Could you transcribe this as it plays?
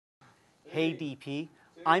Hey DP,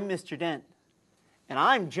 I'm Mr. Dent. And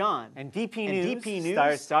I'm John. And DP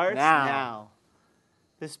News starts now.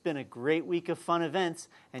 This has been a great week of fun events,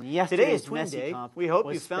 and yesterday's Today is Twin Day. Comp We hope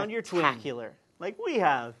was you found your twin, spectacular. like we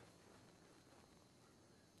have.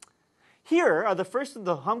 Here are the first of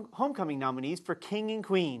the homecoming nominees for King and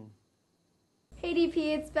Queen. Hey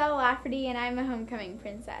DP, it's Belle Lafferty and I'm a homecoming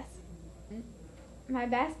princess. My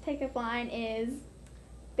best pickup line is,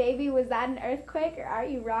 "Baby, was that an earthquake or are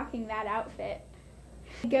you rocking that outfit?"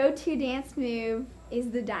 Go-to dance move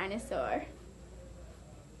is the dinosaur.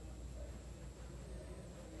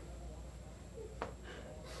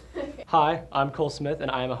 Hi, I'm Cole Smith and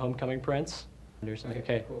I am a homecoming prince.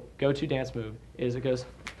 Okay, go-to dance move is it goes.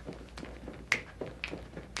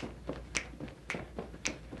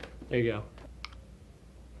 There you go.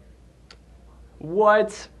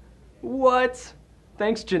 What? What?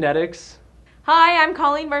 Thanks, genetics. Hi, I'm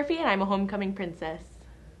Colleen Murphy, and I'm a homecoming princess.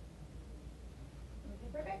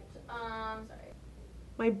 Perfect. Sorry.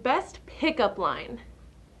 My best pickup line.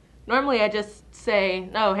 Normally I just say,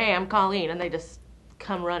 "Oh, hey, I'm Colleen," and they just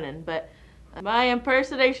come running, but my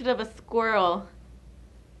impersonation of a squirrel.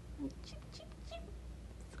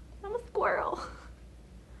 I'm a squirrel.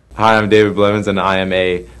 Hi, I'm David Blevins, and I am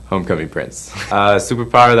a homecoming prince.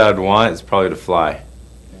 Superpower that I'd want is probably to fly.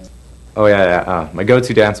 Oh yeah. My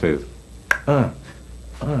go-to dance move. Hi,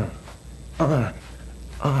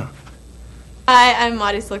 I'm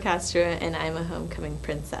Marisol Castro, and I'm a homecoming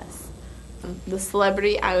princess. The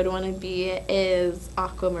celebrity I would want to be is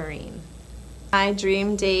Aquamarine. My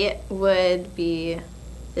dream date would be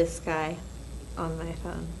this guy on my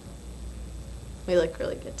phone. We look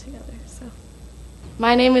really good together, so.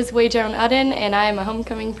 My name is Wei-Joan Udden, and I am a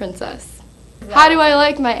homecoming princess. How do I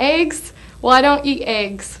like my eggs? Well, I don't eat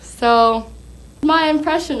eggs, so my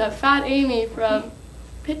impression of Fat Amy from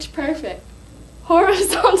Pitch Perfect.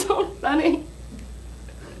 Horizontal running.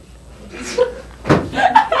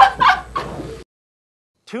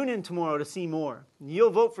 Tune in tomorrow to see more. You'll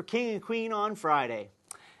vote for King and Queen on Friday.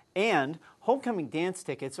 And homecoming dance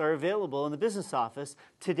tickets are available in the business office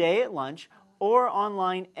today at lunch or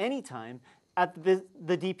online anytime at the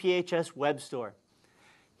DPHS web store.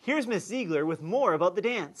 Here's Miss Ziegler with more about the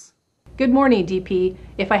dance. Good morning, DP.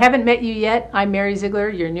 If I haven't met you yet, I'm Mary Ziegler,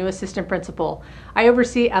 your new assistant principal. I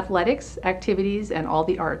oversee athletics, activities, and all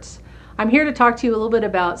the arts. I'm here to talk to you a little bit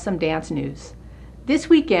about some dance news. This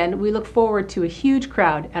weekend, we look forward to a huge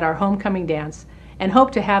crowd at our homecoming dance and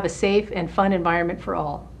hope to have a safe and fun environment for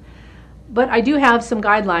all. But I do have some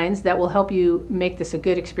guidelines that will help you make this a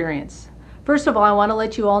good experience. First of all, I want to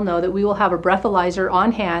let you all know that we will have a breathalyzer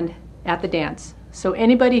on hand at the dance. So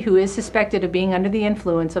anybody who is suspected of being under the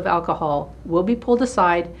influence of alcohol will be pulled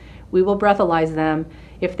aside. We will breathalyze them.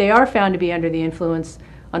 If they are found to be under the influence,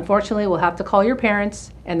 unfortunately, we'll have to call your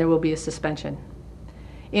parents and there will be a suspension.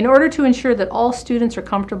 In order to ensure that all students are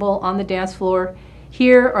comfortable on the dance floor,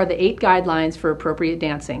 here are the 8 guidelines for appropriate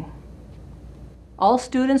dancing. All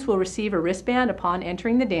students will receive a wristband upon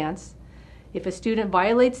entering the dance. If a student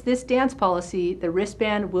violates this dance policy, the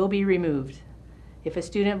wristband will be removed. If a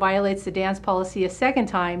student violates the dance policy a second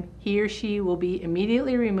time, he or she will be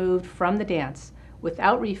immediately removed from the dance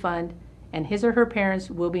without refund, and his or her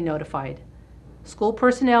parents will be notified. School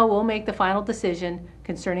personnel will make the final decision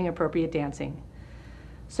concerning appropriate dancing.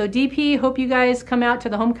 So DP, hope you guys come out to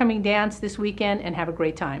the homecoming dance this weekend and have a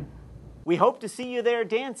great time. We hope to see you there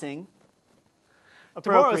dancing.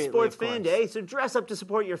 Appropriately, Tomorrow's Sports of course. Fan Day, so dress up to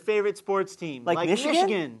support your favorite sports team. Like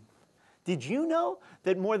Michigan? Did you know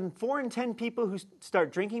that more than 4 in 10 people who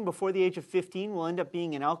start drinking before the age of 15 will end up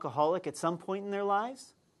being an alcoholic at some point in their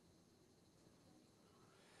lives?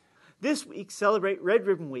 This week, celebrate Red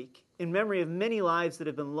Ribbon Week in memory of many lives that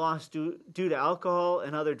have been lost due to alcohol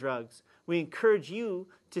and other drugs. We encourage you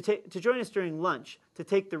to join us during lunch to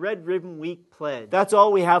take the Red Ribbon Week pledge. That's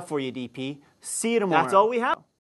all we have for you, DP. See you tomorrow. That's all we have.